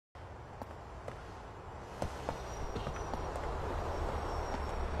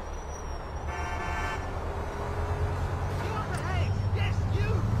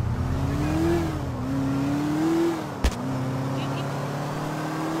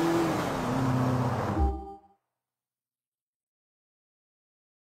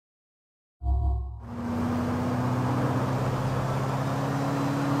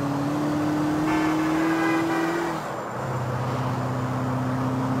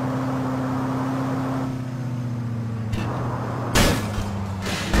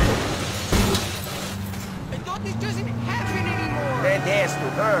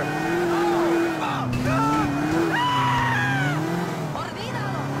hurt.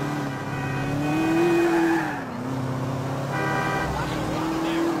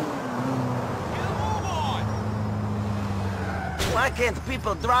 Why can't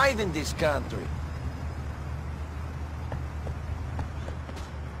people drive in this country?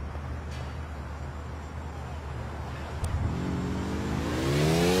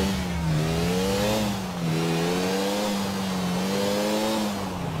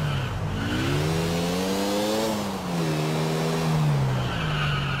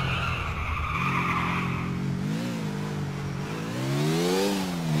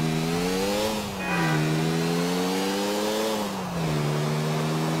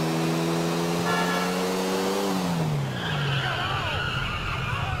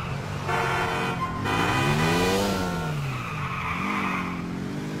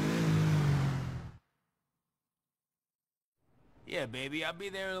 Yeah, baby, I'll be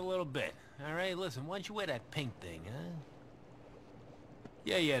there in a little bit. All right, listen, why don't you wear that pink thing, huh?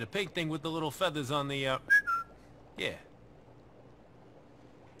 Yeah, the pink thing with the little feathers on the, yeah.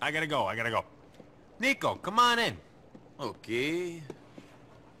 I gotta go. Niko, come on in. Okay.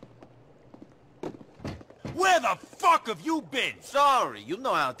 Where the fuck have you been? Sorry, you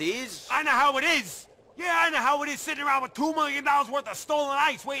know how it is. I know how it is. Yeah, I know how it is sitting around with $2 million worth of stolen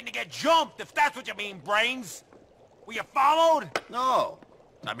ice waiting to get jumped, if that's what you mean, brains. Were you followed? No.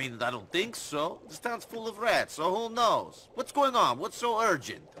 I mean, I don't think so. This town's full of rats, so who knows? What's going on? What's so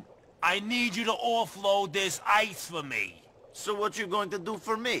urgent? I need you to offload this ice for me. So what you going to do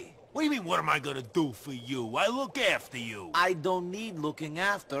for me? What do you mean, what am I gonna do for you? I look after you. I don't need looking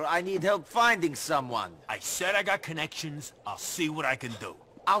after. I need help finding someone. I said I got connections. I'll see what I can do.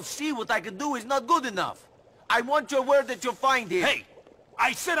 I'll see what I can do is not good enough. I want your word that you'll find it. Hey!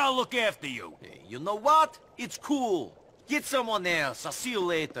 I said I'll look after you. Hey, you know what? It's cool. Get someone else. I'll see you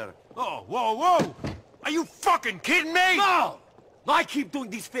later. Oh, whoa! Are you fucking kidding me? No! I keep doing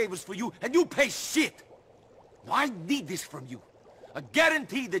these favors for you, and you pay shit. I need this from you. A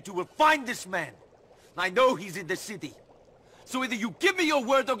guarantee that you will find this man. I know he's in the city. So either you give me your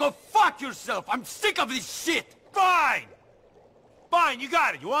word or go fuck yourself. I'm sick of this shit. Fine! Fine, you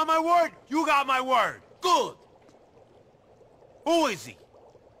got it. You want my word? You got my word. Good. Who is he?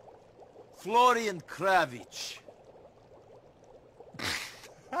 Florian Cravic.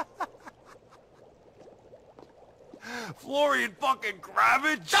 Florian fucking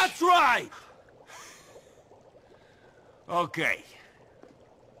Cravic? That's right! Okay.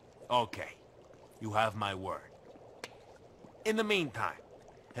 You have my word. In the meantime,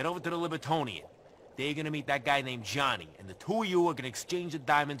 head over to the Libertonian. They're gonna meet that guy named Johnny, and the two of you are gonna exchange the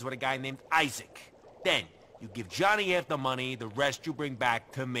diamonds with a guy named Isaac. Then, you give Johnny half the money, the rest you bring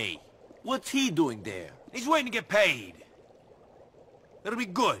back to me. What's he doing there? He's waiting to get paid. It'll be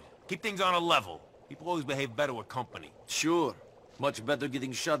good. Keep things on a level. People always behave better with company. Sure. Much better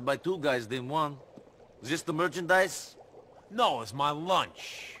getting shot by two guys than one. Is this the merchandise? No, it's my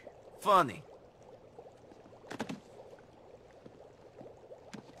lunch. Funny.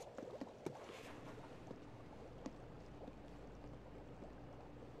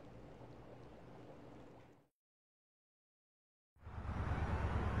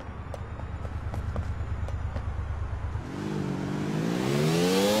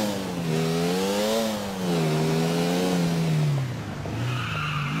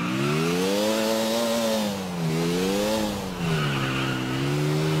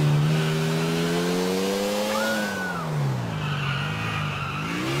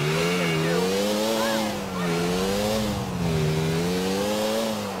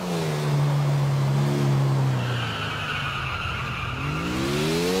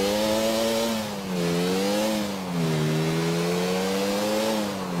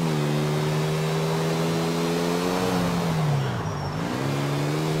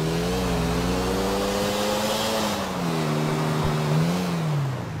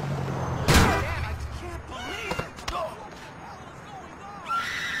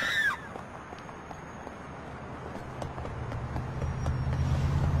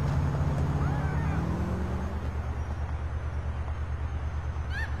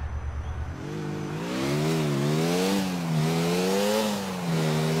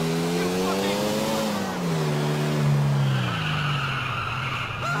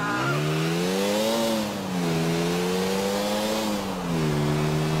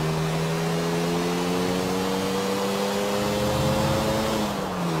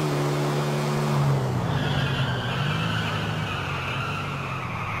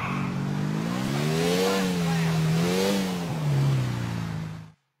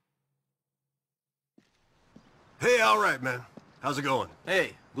 Hey, all right, man. How's it going?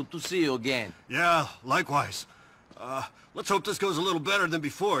 Hey, good to see you again. Yeah, likewise. Let's hope this goes a little better than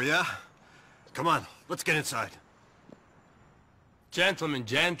before, yeah? Come on, let's get inside. Gentlemen,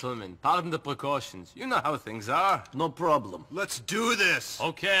 gentlemen, pardon the precautions. You know how things are. No problem. Let's do this!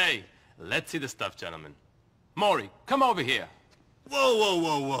 Okay, let's see the stuff, gentlemen. Maury, come over here. Whoa, whoa,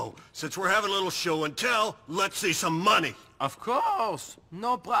 whoa, whoa. Since we're having a little show and tell, let's see some money. Of course,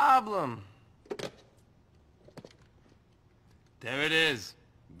 no problem. There it is.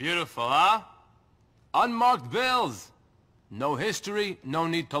 Beautiful, huh? Unmarked bills. No history, no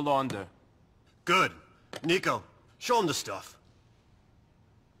need to launder. Good. Niko, show him the stuff.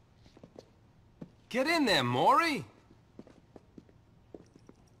 Get in there, Maury.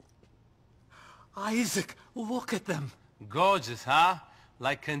 Isaac, look at them. Gorgeous, huh?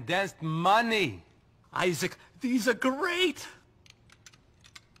 Like condensed money. Isaac, these are great.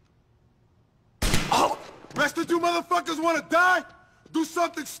 Oh! Rest of you motherfuckers wanna die? Do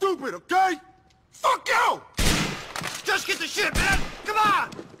something stupid, okay? Fuck you! Just get the shit, man! Come on!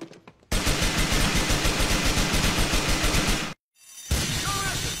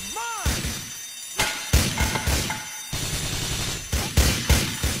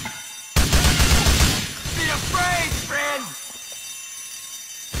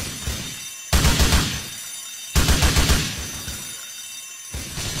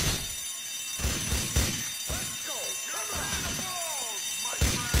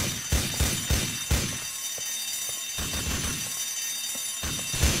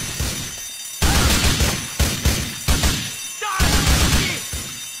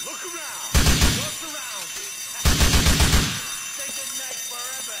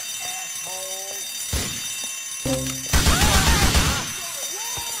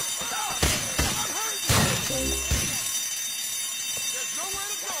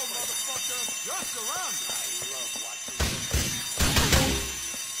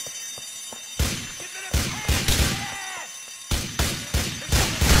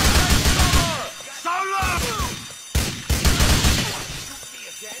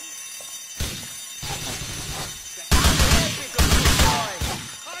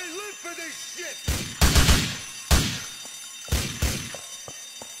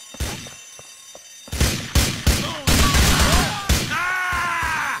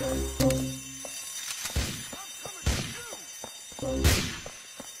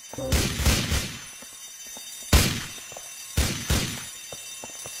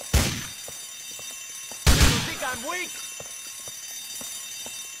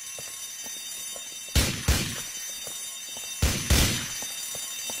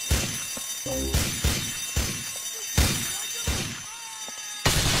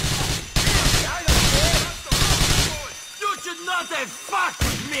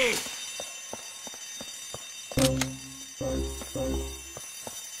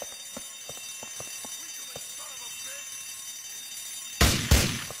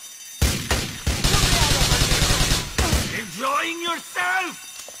 Enjoying yourself?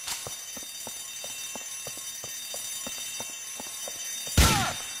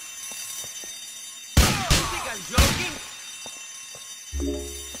 You think I'm joking?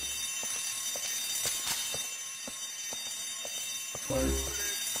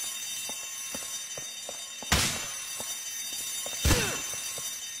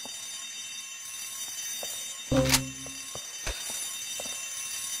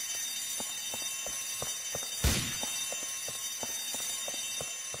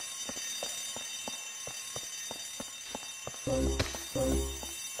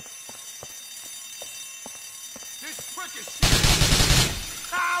 This prick is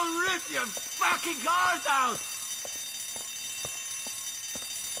shit! I'll rip your fucking guards out!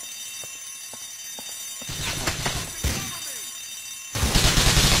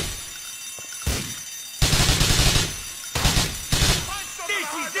 This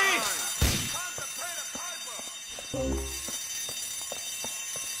is it!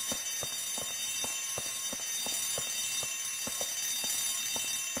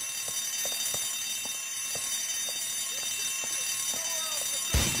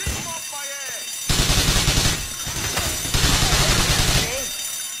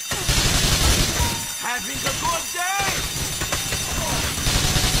 Having a good day!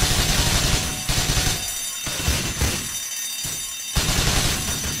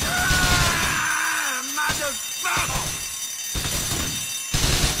 Motherfucker!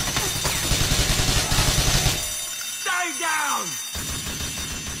 Stay down!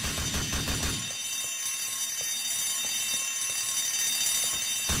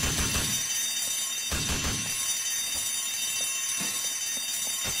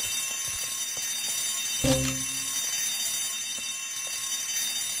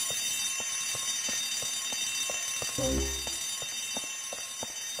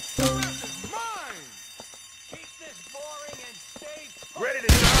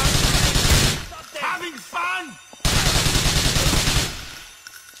 fun?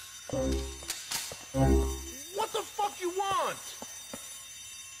 What the fuck you want?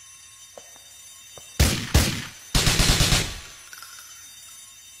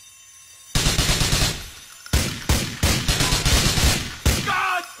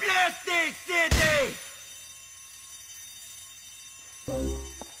 God bless this city!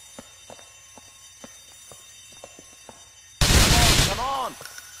 Come on!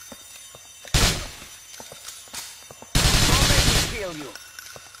 Don't make me kill you.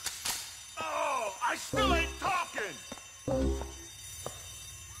 Oh, I still ain't talking!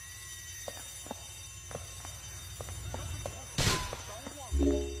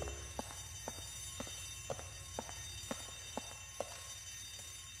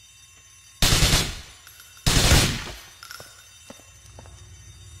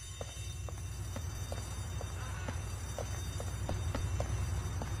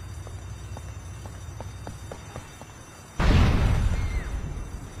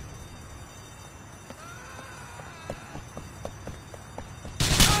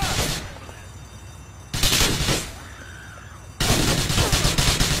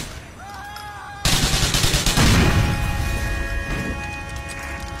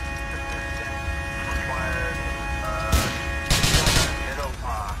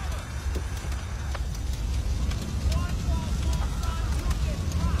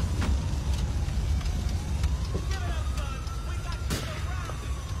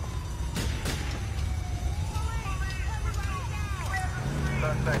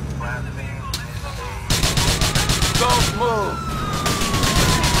 Don't move!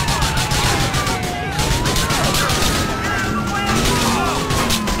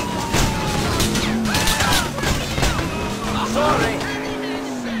 Sorry!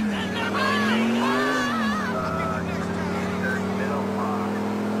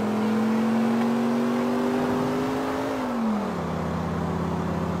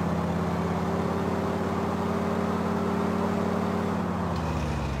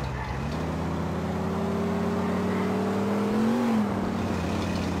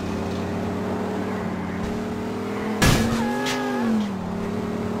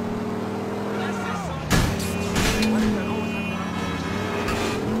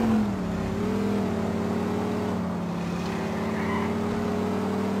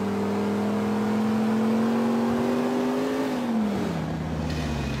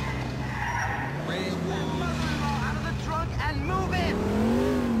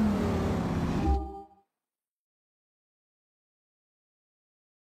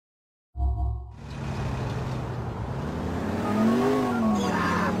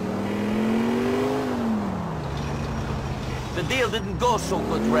 The deal didn't go so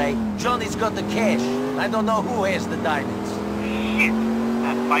good, Ray. Johnny's got the cash. I don't know who has the diamonds. Shit!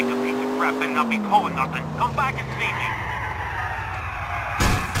 That biker piece of crap better not be pulling nothing. Come back and see me.